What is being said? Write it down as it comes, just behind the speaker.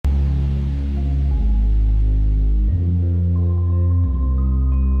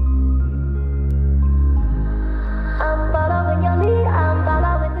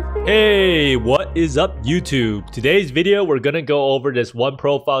What is up, YouTube? Today's video, we're gonna go over this one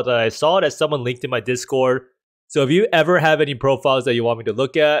profile that I saw that someone linked in my Discord. So if you ever have any profiles that you want me to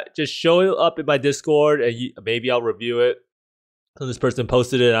look at, just show it up in my Discord and maybe I'll review it. So this person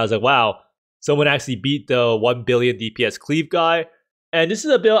posted it and I was like, wow, someone actually beat the 1 billion DPS cleave guy. And this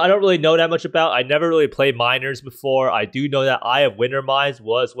is a build I don't really know that much about. I never really played miners before. I do know that Eye of Winter Mines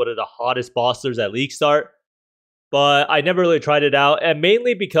was one of the hottest bossers at League Start, but I never really tried it out, and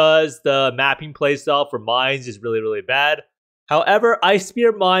mainly because the mapping playstyle for mines is really bad. However, Ice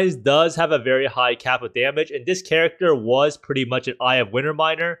Spear Mines does have a very high cap of damage, and this character was pretty much an Eye of Winter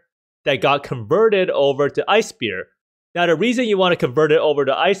Miner that got converted over to Ice Spear. Now, the reason you want to convert it over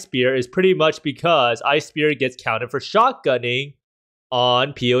to Ice Spear is pretty much because Ice Spear gets counted for shotgunning on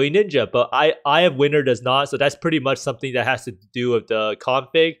PoE Ninja, but Eye of Winter does not, so that's pretty much something that has to do with the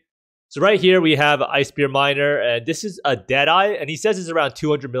config. So right here we have Ice Spear Miner, and this is a Deadeye, and he says it's around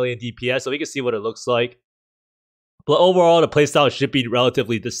 200 million DPS, so we can see what it looks like. But overall, the playstyle should be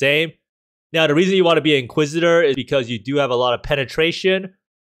relatively the same. Now, the reason you want to be an Inquisitor is because you do have a lot of penetration,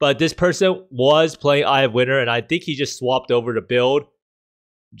 but this person was playing Eye of Winter, and I think he just swapped over to build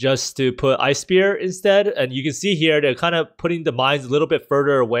just to put Ice Spear instead. And you can see here, they're kind of putting the mines a little bit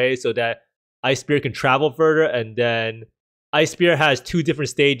further away so that Ice Spear can travel further, and then Ice Spear has two different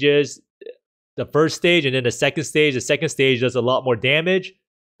stages, the first stage and then the second stage. The second stage does a lot more damage,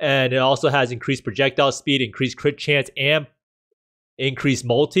 and it also has increased projectile speed, increased crit chance, and increased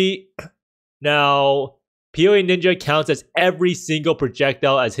multi. Now, PoE Ninja counts as every single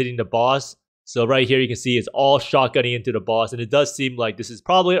projectile as hitting the boss. So right here you can see it's all shotgunning into the boss, and it does seem like this is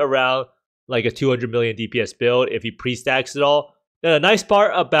probably around like a 200 million DPS build if he pre-stacks it all. Now, the nice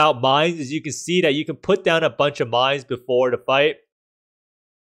part about mines is you can see that you can put down a bunch of mines before the fight,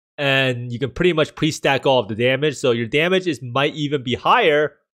 and you can pretty much pre-stack all of the damage. So your damage might even be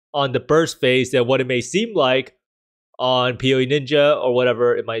higher on the burst phase than what it may seem like on PoE Ninja or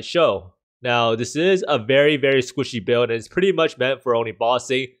whatever it might show. Now, this is a very squishy build, and it's pretty much meant for only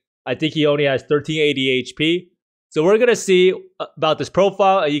bossing. I think he only has 1380 HP. So we're going to see about this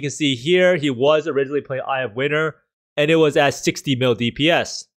profile. And you can see here, he was originally playing Eye of Winter, and it was at 60 mil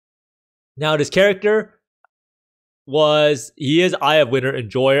DPS. Now, this character he is Eye of Winter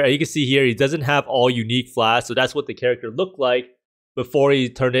Enjoyer, and you can see here he doesn't have all unique flash, so that's what the character looked like before he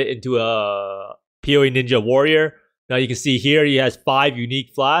turned it into a PoE Ninja Warrior. Now you can see here he has 5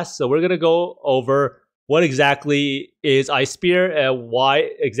 unique flash, so we're gonna go over what exactly is Ice Spear and why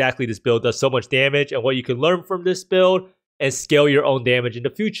exactly this build does so much damage, and what you can learn from this build and scale your own damage in the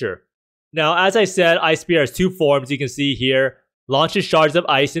future. Now, as I said, Ice Spear has 2 forms. You can see here, launches shards of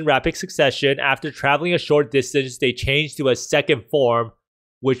ice in rapid succession. After traveling a short distance, they change to a second form,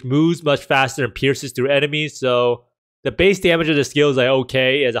 which moves much faster and pierces through enemies. So the base damage of the skill is like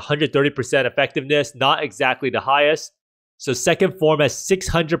okay, it has 130% effectiveness, not exactly the highest. So second form has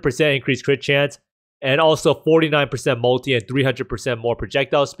 600% increased crit chance, and also 49% multi and 300% more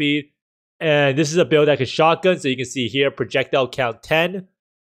projectile speed. And this is a build that can shotgun, so you can see here, projectile count 10.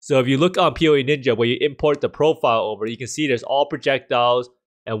 So if you look on PoE Ninja, where you import the profile over, you can see there's all projectiles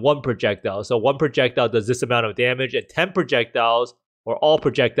and 1 projectile. So 1 projectile does this amount of damage, and 10 projectiles, or all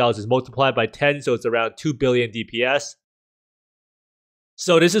projectiles, is multiplied by 10, so it's around 2 billion DPS.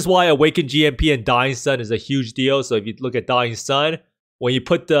 So this is why Awakened GMP and Dying Sun is a huge deal. So if you look at Dying Sun, when you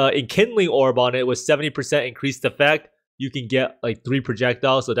put the Enkindling Orb on it with 70% increased effect, you can get like 3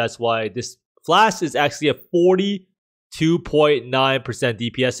 projectiles. So that's why this flash is actually a 42.9%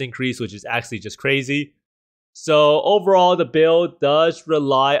 DPS increase, which is actually just crazy. So overall, the build does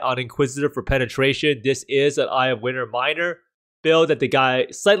rely on Inquisitor for penetration. This is an Eye of Winter Miner build that the guy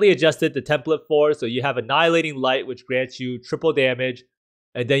slightly adjusted the template for. So you have Annihilating Light, which grants you triple damage,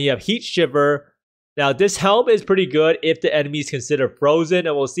 and then you have Heat Shiver. Now, this helm is pretty good if the enemy is considered frozen,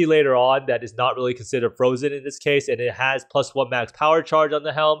 and we'll see later on that is not really considered frozen in this case, and it has +1 max power charge on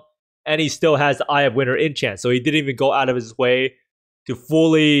the helm. And he still has the Eye of Winter enchant. So he didn't even go out of his way to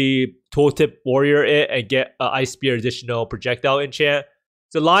fully tooltip warrior it and get an Ice Spear additional projectile enchant.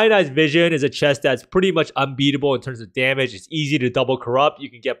 So Lionized Vision is a chest that's pretty much unbeatable in terms of damage. It's easy to double corrupt.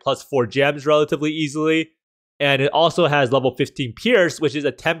 You can get +4 gems relatively easily. And it also has level 15 Pierce, which is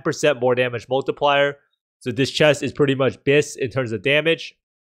a 10% more damage multiplier. So this chest is pretty much BIS in terms of damage.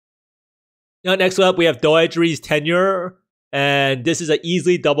 Now, next up, we have Doedri's Tenure. And this is an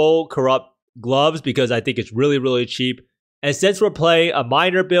easily double corrupt gloves because I think it's really cheap. And since we're playing a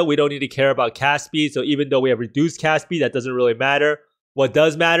miner build, we don't need to care about cast speed. So even though we have reduced cast speed, that doesn't really matter. What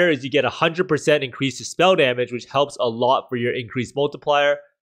does matter is you get 100% increase to spell damage, which helps a lot for your increased multiplier.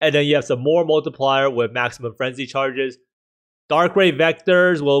 And then you have some more multiplier with maximum frenzy charges. Dark Ray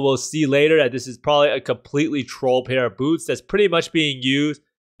Vectors, well, we'll see later that this is probably a completely troll pair of boots that's pretty much being used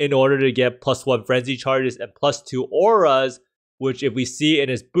in order to get +1 frenzy charges and +2 auras, which if we see in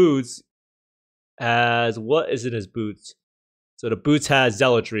his boots, as what is in his boots? So the boots has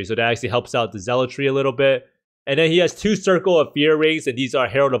zealotry, so that actually helps out the zealotry a little bit. And then he has 2 Circle of Fear rings, and these are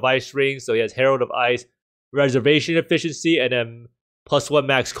Herald of Ice rings. So he has Herald of Ice, Reservation Efficiency, and then +1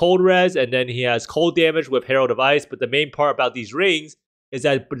 max cold res, and then he has cold damage with Herald of Ice. But the main part about these rings is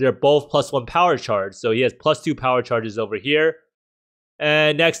that they're both +1 power charge. So he has +2 power charges over here.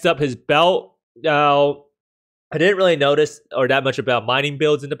 And next up, his belt. Now, I didn't really notice or that much about mining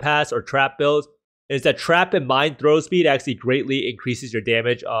builds in the past or trap builds. Is that trap and mine throw speed actually greatly increases your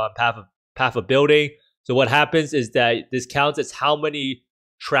damage on path of building. So what happens is that this counts as how many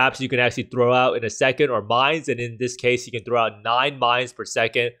traps you can actually throw out in a second, or mines, and in this case you can throw out 9 mines per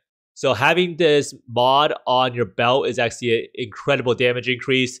second. So having this mod on your belt is actually an incredible damage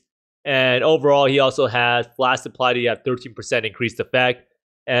increase. And overall, he also has flash supply. You have 13% increased effect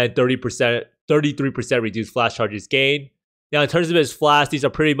and 33% reduced flash charges gain. Now, in terms of his flash, these are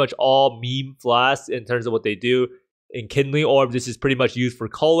pretty much all meme flasks in terms of what they do. In Kindling Orb, this is pretty much used for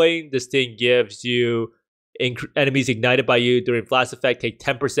culling. This thing gives you enemies ignited by you during flash effect take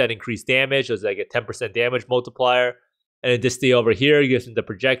 10% increased damage, so it's like a 10% damage multiplier. And then this thing over here gives them the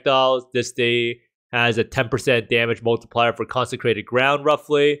projectiles. This thing has a 10% damage multiplier for consecrated ground,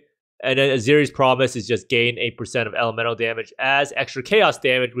 roughly. And then Aziri's Promise is just gain 8% of elemental damage as extra chaos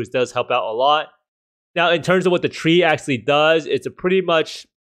damage, which does help out a lot. Now, in terms of what the tree actually does, it's a pretty much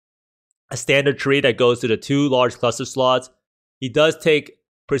a standard tree that goes to the 2 large cluster slots. He does take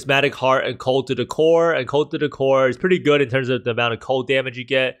Prismatic Heart and Cold to the Core, and Cold to the Core is pretty good in terms of the amount of cold damage you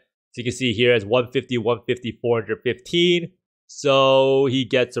get. So you can see here as 150, 150, 415. So he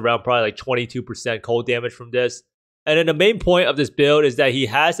gets around probably like 22% cold damage from this. And then the main point of this build is that he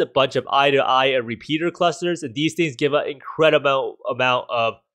has a bunch of eye to eye and repeater clusters, and these things give an incredible amount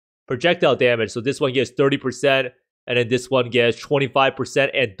of projectile damage. So this one gets 30%, and then this one gets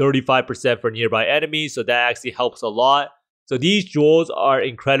 25% and 35% for nearby enemies. So that actually helps a lot. So these jewels are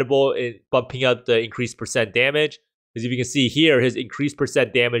incredible in bumping up the increased percent damage. As you can see here, his increased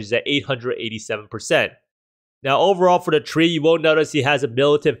percent damage is at 887%. Now overall for the tree, you will notice he has a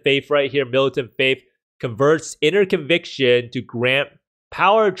Militant Faith right here. Militant Faith converts Inner Conviction to grant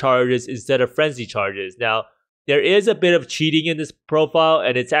power charges instead of frenzy charges. Now, there is a bit of cheating in this profile,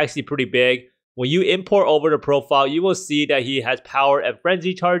 and it's actually pretty big. When you import over the profile, you will see that he has power and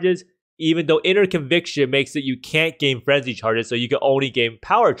frenzy charges, even though Inner Conviction makes it you can't gain frenzy charges, so you can only gain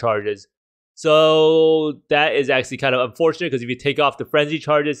power charges. So that is actually kind of unfortunate, because if you take off the frenzy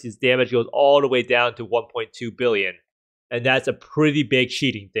charges, his damage goes all the way down to 1.2 billion. And that's a pretty big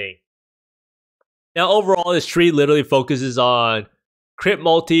cheating thing. Now overall, this tree literally focuses on crit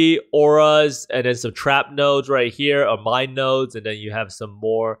multi, auras, and then some trap nodes right here, or mine nodes, and then you have some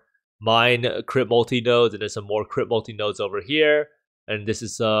more mine crit multi nodes, and then some more crit multi nodes over here. And this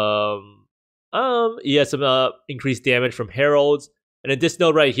is some increased damage from heralds. And then this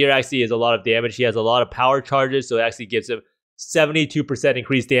node right here actually is a lot of damage. He has a lot of power charges, so it actually gives him 72%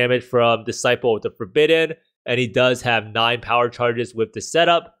 increased damage from Disciple of the Forbidden, and he does have 9 power charges with the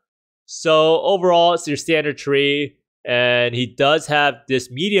setup. So overall, it's your standard tree. And he does have this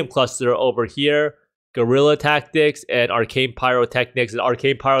medium cluster over here, Guerrilla Tactics and Arcane Pyrotechnics. And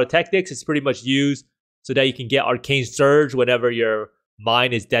Arcane Pyrotechnics is pretty much used so that you can get Arcane Surge whenever your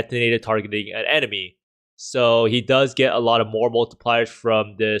mine is detonated targeting an enemy. So he does get a lot of more multipliers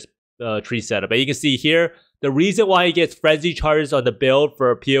from this tree setup. And you can see here, the reason why he gets frenzy charges on the build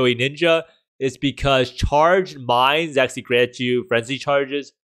for PoE Ninja is because charged mines actually grant you frenzy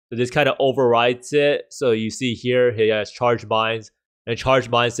charges. So this kind of overrides it. So you see here, he has charged mines. And charged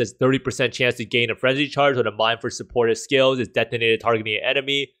mines says 30% chance to gain a frenzy charge when a mine for supported skills is detonated targeting an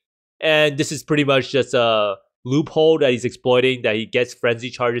enemy. And this is pretty much just a loophole that he's exploiting, that he gets frenzy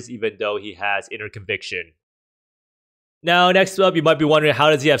charges even though he has Inner Conviction. Now, next up, you might be wondering, how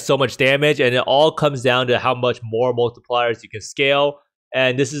does he have so much damage? And it all comes down to how much more multipliers you can scale.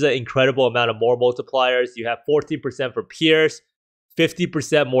 And this is an incredible amount of more multipliers. You have 14% for Pierce,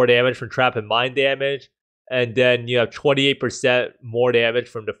 50% more damage from trap and mine damage, and then you have 28% more damage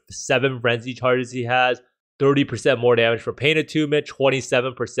from the 7 frenzy charges he has, 30% more damage from pain attunement,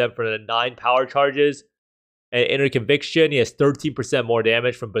 27% from the 9 power charges, and Inner Conviction, he has 13% more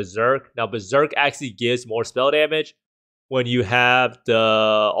damage from Berserk. Now Berserk actually gives more spell damage when you have the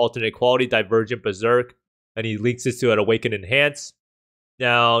alternate quality Divergent Berserk, and he links this to an Awaken Enhance.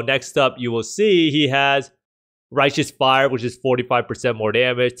 Now next up, you will see he has Righteous Fire, which is 45% more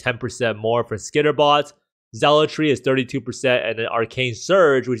damage, 10% more for Skitterbots. Zealotry is 32%, and then Arcane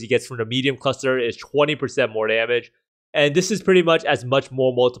Surge, which he gets from the medium cluster, is 20% more damage. And this is pretty much as much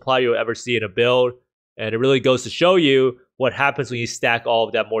more multiplier you'll ever see in a build. And it really goes to show you what happens when you stack all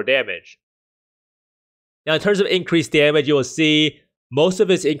of that more damage. Now, in terms of increased damage, you will see most of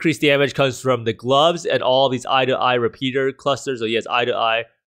his increased damage comes from the gloves and all of these eye-to-eye repeater clusters. So he has eye-to-eye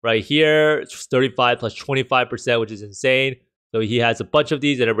right here. It's 35 plus 25%, which is insane. So he has a bunch of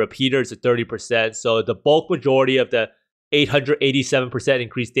these, and a repeater is at 30%. So the bulk majority of the 887%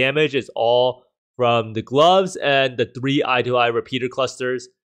 increased damage is all from the gloves and the 3 eye-to-eye repeater clusters,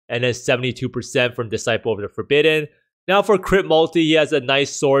 and then 72% from Disciple of the Forbidden. Now for crit multi, he has a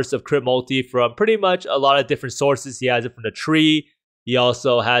nice source of crit multi from pretty much a lot of different sources. He has it from the tree. He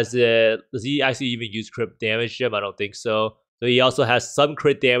also has it. Does he actually even use crit damage gem? I don't think so. So he also has some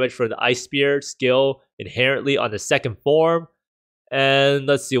crit damage from the Ice Spear skill inherently on the second form. And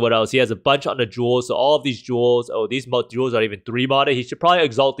let's see what else. He has a bunch on the jewels. So all of these jewels, these jewels are even 3 modded. He should probably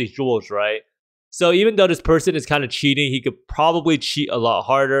exalt these jewels, right? So even though this person is kind of cheating, he could probably cheat a lot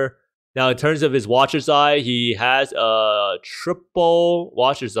harder. Now in terms of his Watcher's Eye, he has a triple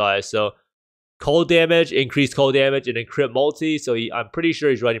Watcher's Eye. So cold damage, increased cold damage, and then crit multi. So I'm pretty sure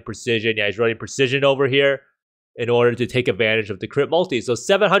he's running precision. Yeah, he's running precision over here in order to take advantage of the crit multi. So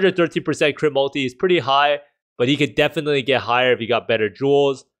 713% crit multi is pretty high, but he could definitely get higher if he got better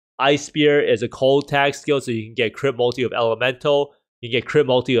jewels. Ice Spear is a cold tag skill, so you can get crit multi of elemental, you can get crit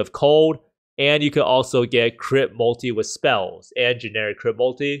multi of cold, and you can also get crit multi with spells and generic crit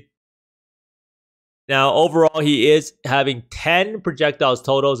multi. Now, overall, he is having 10 projectiles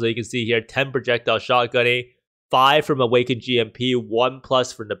total. So you can see here, 10 projectile shotgunning, 5 from Awakened GMP, 1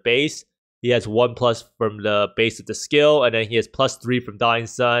 plus from the base. He has 1 plus from the base of the skill, and then he has plus 3 from Dying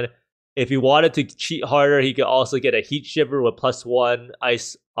Sun. If he wanted to cheat harder, he could also get a Heat Shiver with plus 1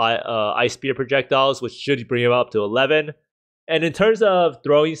 Ice Spear projectiles, which should bring him up to 11. And in terms of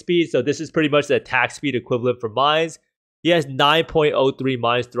throwing speed, so this is pretty much the attack speed equivalent for mines. He has 9.03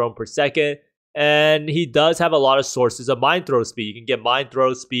 mines thrown per second. And he does have a lot of sources of mine throw speed. You can get mine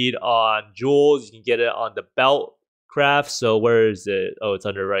throw speed on jewels. You can get it on the belt craft. So where is it? Oh, it's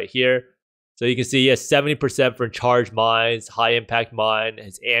under right here. So you can see he has 70% for charged mines, high impact mine.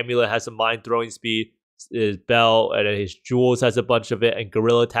 His amulet has some mine throwing speed. His belt and then his jewels has a bunch of it. And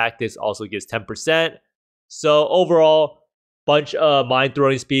guerrilla tactics also gives 10%. So overall, bunch of mine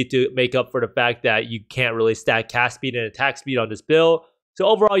throwing speed to make up for the fact that you can't really stack cast speed and attack speed on this build. So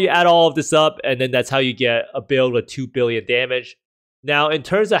overall, you add all of this up, and then that's how you get a build with 2 billion damage. Now, in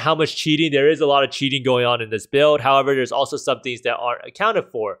terms of how much cheating, there is a lot of cheating going on in this build. However, there's also some things that aren't accounted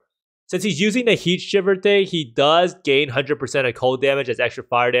for. Since he's using the Heat Shiver thing, he does gain 100% of cold damage as extra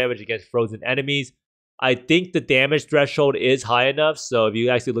fire damage against frozen enemies. I think the damage threshold is high enough. So if you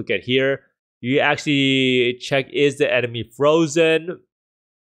actually look at here, you actually check, is the enemy frozen?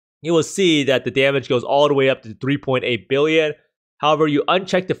 You will see that the damage goes all the way up to 3.8 billion. However, you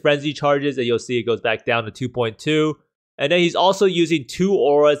uncheck the frenzy charges and you'll see it goes back down to 2.2. And then he's also using 2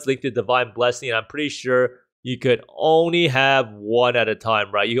 auras linked to Divine Blessing. And I'm pretty sure you could only have 1 at a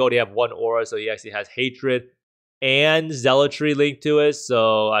time, right? You only have 1 aura, so he actually has Hatred and Zealotry linked to it.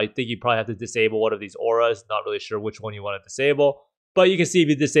 So I think you probably have to disable one of these auras. Not really sure which one you want to disable. But you can see if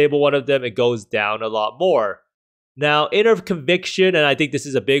you disable one of them, it goes down a lot more. Now, Inner Conviction, and I think this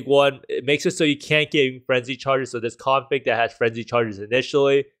is a big one, it makes it so you can't get Frenzy Charges. So this config that has Frenzy Charges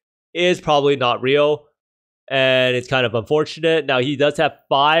initially is probably not real. And it's kind of unfortunate. Now, he does have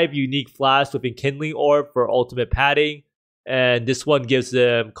 5 unique flasks with Enkindling Orb for ultimate padding. And this one gives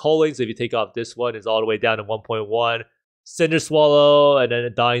them culling. So if you take off this one, it's all the way down to 1.1. Cinder Swallow, and then a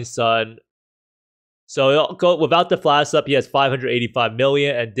Dying Sun. So without the flask up, he has 585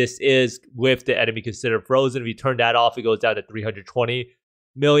 million, and this is with the enemy considered frozen. If you turn that off, it goes down to 320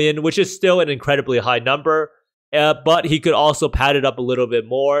 million, which is still an incredibly high number. But he could also pad it up a little bit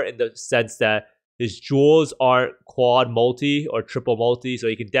more in the sense that his jewels aren't quad multi or triple multi, so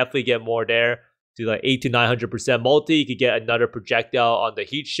you can definitely get more there to like 800 to 900% multi. You could get another projectile on the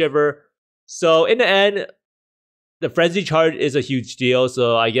Heat Shiver. So in the end, the Frenzy Charge is a huge deal.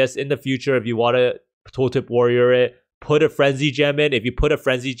 So I guess in the future, if you want to Tooltip Warrior it, put a Frenzy Gem in. If you put a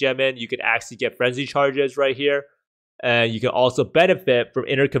Frenzy Gem in, you can actually get Frenzy Charges right here. And you can also benefit from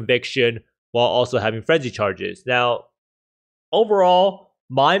Inner Conviction while also having Frenzy Charges. Now, overall,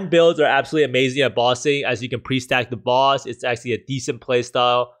 mine builds are absolutely amazing at bossing. As you can pre-stack the boss, it's actually a decent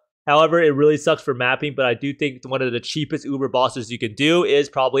playstyle. However, it really sucks for mapping, but I do think one of the cheapest Uber bosses you can do is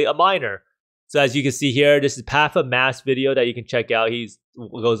probably a miner. So as you can see here, this is Path of Mass video that you can check out. He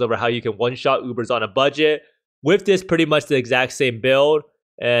goes over how you can one-shot Ubers on a budget. With this, pretty much the exact same build.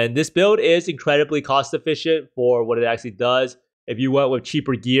 And this build is incredibly cost efficient for what it actually does. If you went with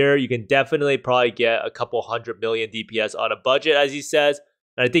cheaper gear, you can definitely probably get a couple 100 million DPS on a budget, as he says.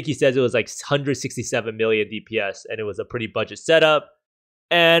 And I think he says it was like 167 million DPS, and it was a pretty budget setup.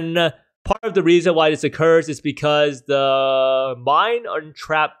 And part of the reason why this occurs is because the mine and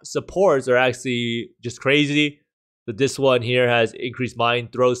trap supports are actually just crazy. So this one here has increased mine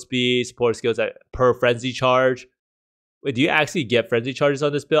throw speed, support skills at per frenzy charge. Wait, do you actually get frenzy charges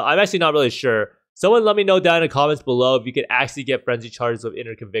on this build? I'm actually not really sure. Someone let me know down in the comments below if you could actually get frenzy charges with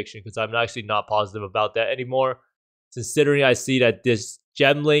inner conviction, because I'm actually not positive about that anymore. Considering I see that this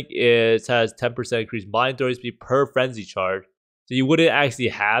gem link has 10% increased mine throwing speed per frenzy charge. So you wouldn't actually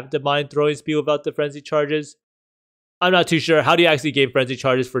have the mine throwing speed without the frenzy charges. I'm not too sure. How do you actually gain frenzy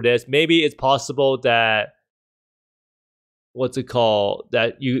charges for this? Maybe it's possible that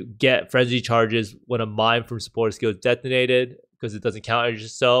that you get frenzy charges when a mine from support skill is detonated, because it doesn't count as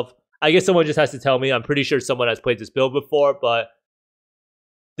yourself. I guess someone just has to tell me. I'm pretty sure someone has played this build before, but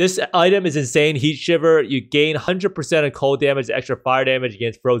this item is insane. Heat Shiver. You gain 100% of cold damage, extra fire damage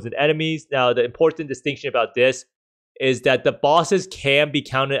against frozen enemies. Now, the important distinction about this is that the bosses can be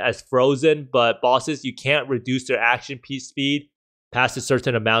counted as frozen, but bosses, you can't reduce their action piece speed past a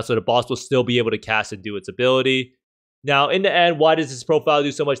certain amount, so the boss will still be able to cast and do its ability. Now, in the end, why does this profile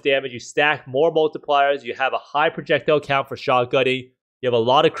do so much damage? You stack more multipliers, you have a high projectile count for shotgunning, you have a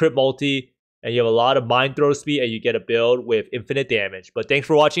lot of crit multi, and you have a lot of mine throw speed, and you get a build with infinite damage. But thanks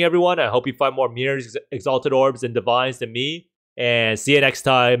for watching, everyone. I hope you find more mirrors, exalted orbs, and divines than me. And see you next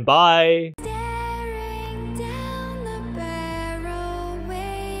time. Bye!